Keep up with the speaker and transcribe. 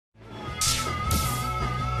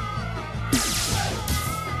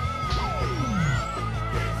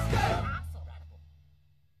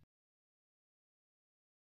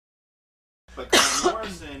But Grant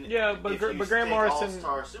Morrison, Yeah, but Grant Morrison,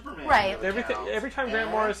 All-Star Superman, right? Every time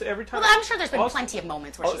Grant Morrison, Well, I'm sure there's been plenty of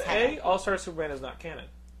moments where she's had. All-Star Superman is not canon.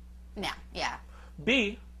 Yeah.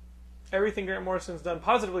 B, everything Grant Morrison's done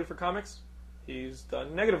positively for comics, he's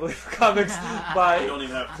done negatively for comics. You don't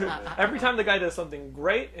even have to. Every time the guy does something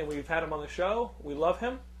great, and we've had him on the show, we love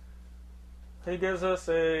him. He gives us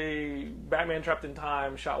a Batman trapped in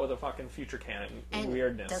time shot with a fucking future canon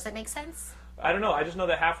weirdness. Does it make sense? I don't know. I just know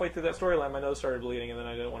that halfway through that storyline, my nose started bleeding, and then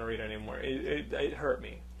I didn't want to read it anymore. It hurt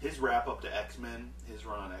me. His wrap up to X-Men, his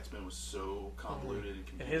run on X-Men was so convoluted and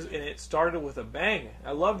confusing. And it started with a bang.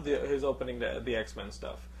 I loved his opening to the X-Men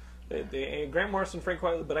stuff. Grant Morrison, Frank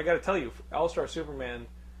Whiteley, but I got to tell you, All-Star Superman,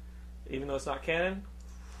 even though it's not canon,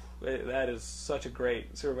 that is such a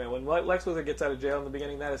great Superman. When Lex Luthor gets out of jail in the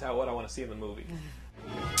beginning, that is what I want to see in the movie.